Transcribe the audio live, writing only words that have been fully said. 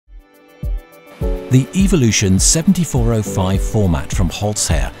The Evolution 7405 format from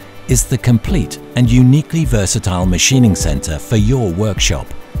HOLZ-HER is the complete and uniquely versatile machining center for your workshop.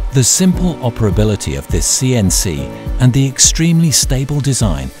 The simple operability of this CNC and the extremely stable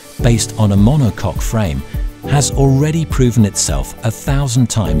design based on a monocoque frame has already proven itself 1,000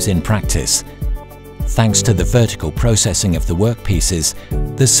 times in practice. Thanks to the vertical processing of the workpieces,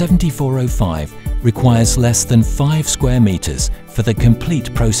 the 7405 requires less than 5 square meters for the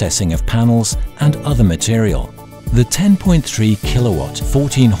complete processing of panels and other material. The 10.3 kilowatt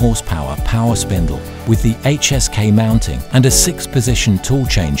 14 horsepower power spindle with the HSK mounting and a 6-position tool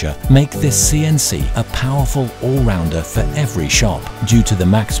changer make this CNC a powerful all-rounder for every shop. Due to the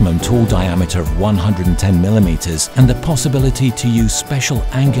maximum tool diameter of 110 millimeters and the possibility to use special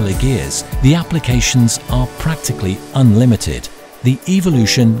angular gears, the applications are practically unlimited. The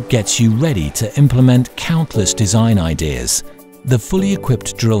Evolution gets you ready to implement countless design ideas. The fully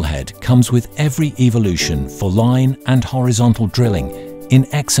equipped drill head comes with every Evolution for line and horizontal drilling in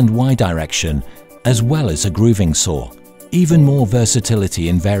X and Y direction, as well as a grooving saw. Even more versatility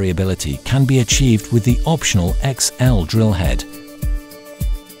and variability can be achieved with the optional XL drill head.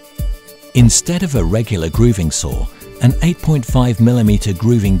 Instead of a regular grooving saw, an 8.5mm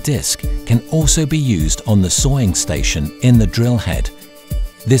grooving disc can also be used on the sawing station in the drill head.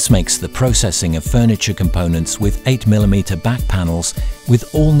 This makes the processing of furniture components with 8mm back panels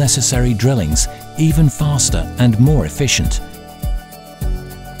with all necessary drillings even faster and more efficient.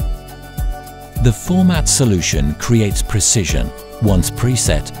 The format solution creates precision. Once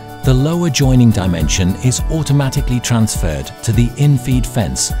preset, the lower joining dimension is automatically transferred to the in-feed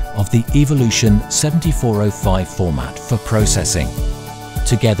fence of the Evolution 7405 format for processing.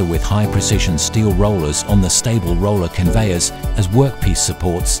 Together with high-precision steel rollers on the stable roller conveyors as workpiece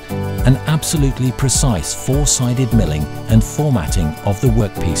supports, an absolutely precise 4-sided milling and formatting of the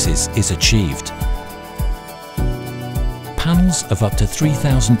workpieces is achieved. Panels of up to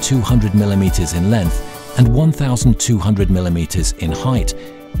 3,200 millimeters in length and 1,200 millimeters in height,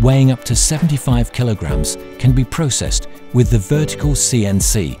 weighing up to 75 kilograms, can be processed with the vertical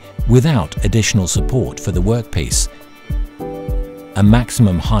CNC without additional support for the workpiece. A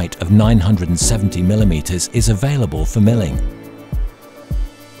maximum height of 970 millimeters is available for milling.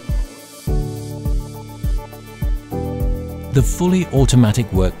 The fully automatic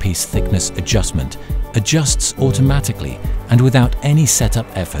workpiece thickness adjustment adjusts automatically and without any setup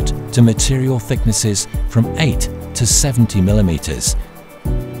effort to material thicknesses from 8 to 70 millimeters.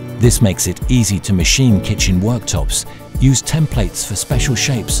 This makes it easy to machine kitchen worktops, use templates for special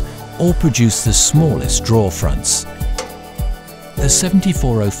shapes, or produce the smallest drawer fronts. The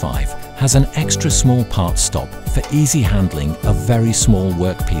 7405 has an extra small part stop for easy handling of very small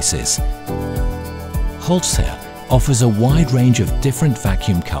workpieces. HOLZ-HER offers a wide range of different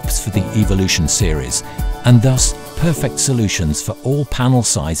vacuum cups for the Evolution series, and thus perfect solutions for all panel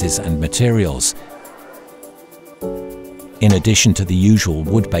sizes and materials. In addition to the usual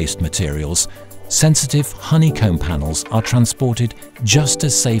wood-based materials, sensitive honeycomb panels are transported just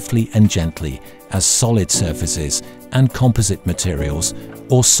as safely and gently as solid surfaces and composite materials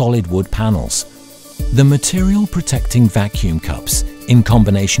or solid wood panels. The material protecting vacuum cups, in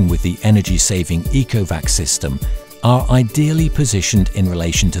combination with the energy-saving EcoVac system, are ideally positioned in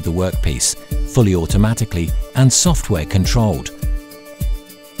relation to the workpiece, fully automatically and software controlled.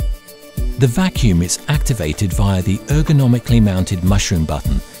 The vacuum is activated via the ergonomically mounted mushroom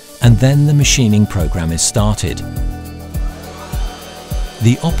button, and then the machining program is started.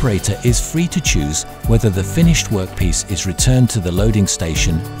 The operator is free to choose whether the finished workpiece is returned to the loading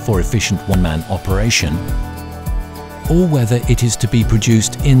station for efficient one-man operation, or whether it is to be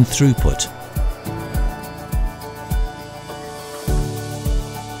produced in throughput.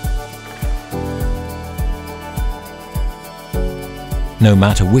 No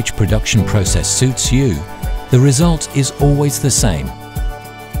matter which production process suits you, the result is always the same.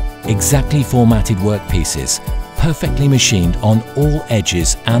 Exactly formatted workpieces, perfectly machined on all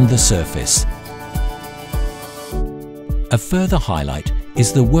edges and the surface. A further highlight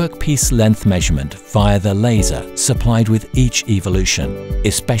is the workpiece length measurement via the laser supplied with each Evolution,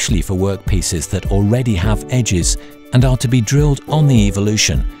 especially for workpieces that already have edges and are to be drilled on the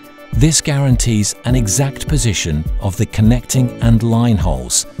Evolution. This guarantees an exact position of the connecting and line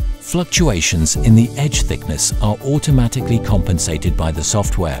holes. Fluctuations in the edge thickness are automatically compensated by the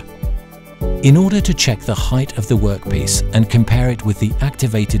software. In order to check the height of the workpiece and compare it with the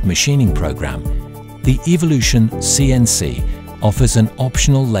activated machining program, the Evolution CNC offers an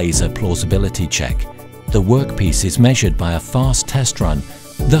optional laser plausibility check. The workpiece is measured by a fast test run,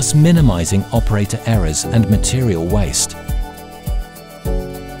 thus minimizing operator errors and material waste.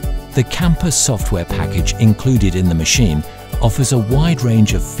 The Campus software package included in the machine offers a wide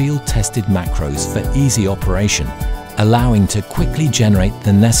range of field-tested macros for easy operation, allowing to quickly generate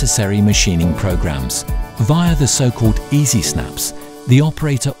the necessary machining programs. Via the so-called easy snaps, the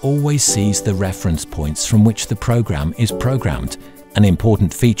operator always sees the reference points from which the program is programmed, an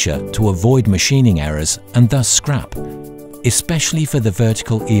important feature to avoid machining errors and thus scrap. Especially for the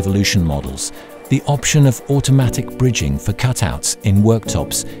vertical evolution models, the option of automatic bridging for cutouts in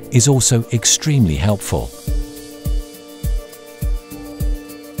worktops is also extremely helpful.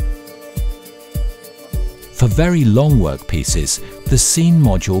 For very long workpieces, the scene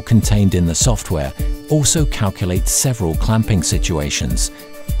module contained in the software also calculates several clamping situations.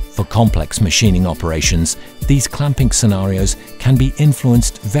 For complex machining operations, these clamping scenarios can be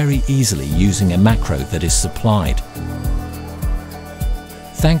influenced very easily using a macro that is supplied.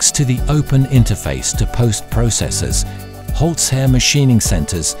 Thanks to the open interface to post-processors, HOLZ-HER machining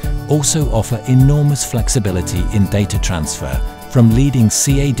centers also offer enormous flexibility in data transfer from leading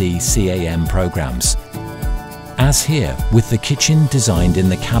CAD/CAM programs. As here with the kitchen designed in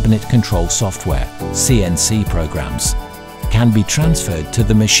the cabinet control software, CNC programs, can be transferred to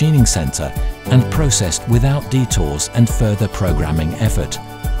the machining center and processed without detours and further programming effort.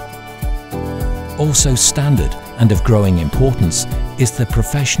 Also standard and of growing importance is the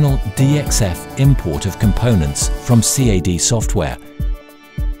professional DXF import of components from CAD software.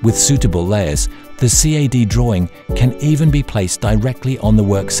 With suitable layers, the CAD drawing can even be placed directly on the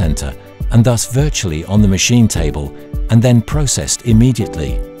work center and thus virtually on the machine table and then processed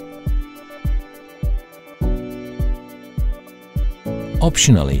immediately.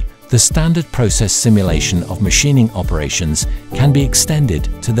 Optionally, the standard process simulation of machining operations can be extended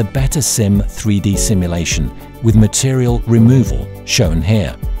to the Better Sim 3D simulation with material removal, shown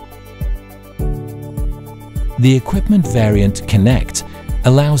here. The equipment variant Connect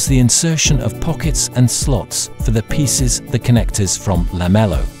allows the insertion of pockets and slots for the pieces, the connectors from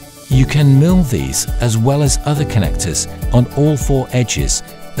Lamello. You can mill these as well as other connectors on all four edges,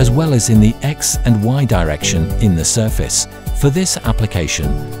 as well as in the X and Y direction in the surface. For this application,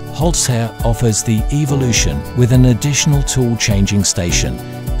 HOLZ-HER offers the Evolution with an additional tool changing station,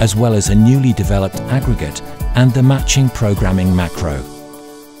 as well as a newly developed aggregate and the matching programming macro.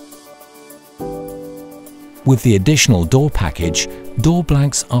 With the additional door package, door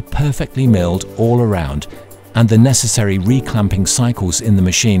blanks are perfectly milled all around, and the necessary reclamping cycles in the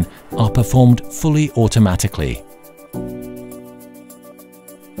machine are performed fully automatically.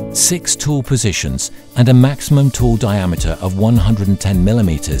 6 tool positions and a maximum tool diameter of 110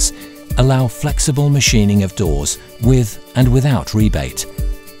 mm allow flexible machining of doors with and without rebate.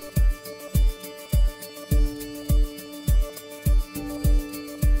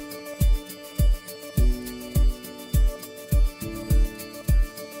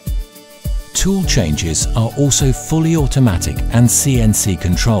 Tool changes are also fully automatic and CNC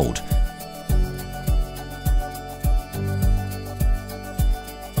controlled.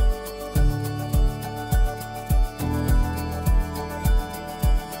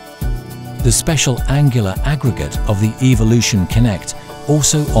 The special angular aggregate of the Evolution Connect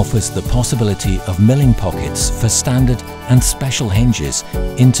also offers the possibility of milling pockets for standard and special hinges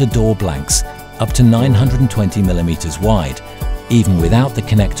into door blanks up to 920 mm wide. Even without the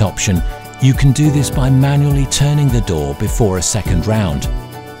Connect option, you can do this by manually turning the door before a second round.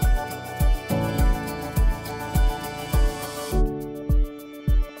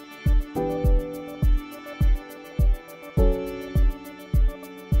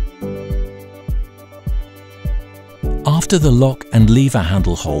 After the lock and lever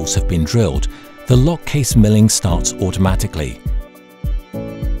handle holes have been drilled, the lock case milling starts automatically.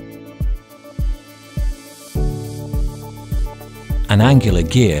 An angular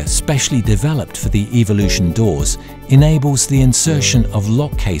gear specially developed for the Evolution doors enables the insertion of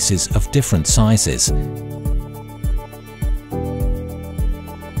lock cases of different sizes.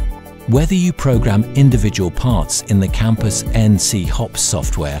 Whether you program individual parts in the Campus NC HOPS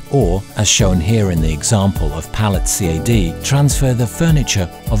software or, as shown here in the example of Pallet CAD, transfer the furniture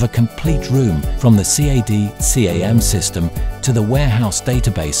of a complete room from the CAD/CAM system to the warehouse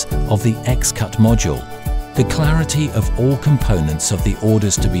database of the X-Cut module, the clarity of all components of the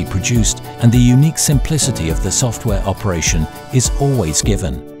orders to be produced and the unique simplicity of the software operation is always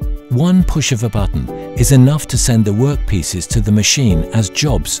given. One push of a button is enough to send the workpieces to the machine as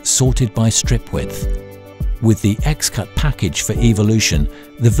jobs sorted by strip width. With the X-Cut package for Evolution,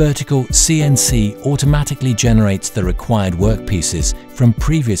 the vertical CNC automatically generates the required workpieces from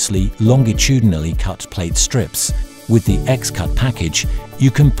previously longitudinally cut plate strips. With the X-Cut package, you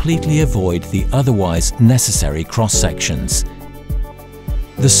completely avoid the otherwise necessary cross-sections.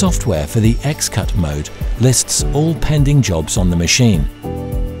 The software for the X-Cut mode lists all pending jobs on the machine.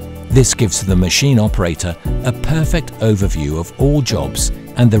 This gives the machine operator a perfect overview of all jobs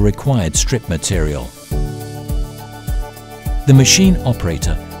and the required strip material. The machine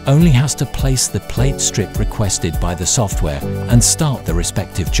operator only has to place the plate strip requested by the software and start the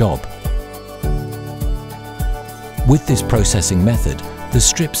respective job. With this processing method, the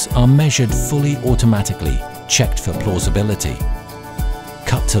strips are measured fully automatically, checked for plausibility,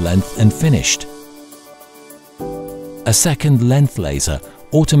 cut to length and finished. A second length laser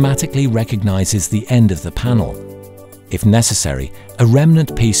automatically recognizes the end of the panel. If necessary, a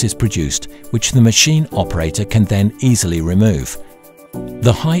remnant piece is produced which the machine operator can then easily remove.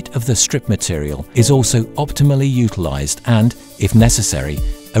 The height of the strip material is also optimally utilized and, if necessary,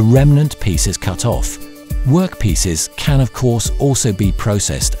 a remnant piece is cut off. Workpieces can of course also be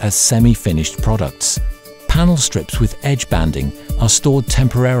processed as semi-finished products. Panel strips with edge banding are stored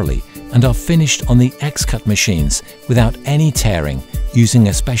temporarily and are finished on the X-Cut machines without any tearing using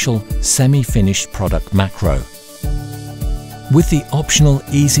a special semi-finished product macro. With the optional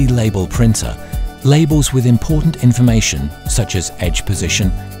Easy Label printer, labels with important information such as edge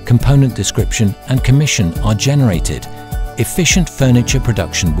position, component description and commission are generated. Efficient furniture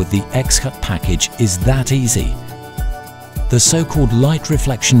production with the X-Cut package is that easy. The so-called light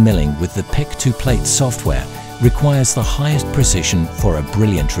reflection milling with the pick-to-plate software requires the highest precision for a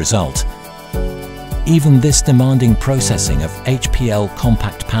brilliant result. Even this demanding processing of HPL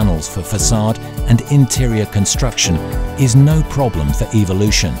compact panels for facade and interior construction is no problem for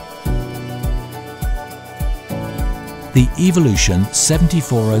Evolution. The Evolution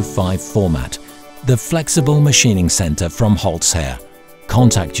 7405 format, the flexible machining center from HOLZ-HER.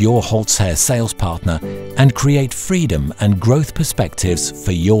 Contact your HOLZ-HER sales partner and create freedom and growth perspectives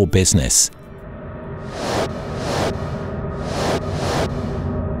for your business.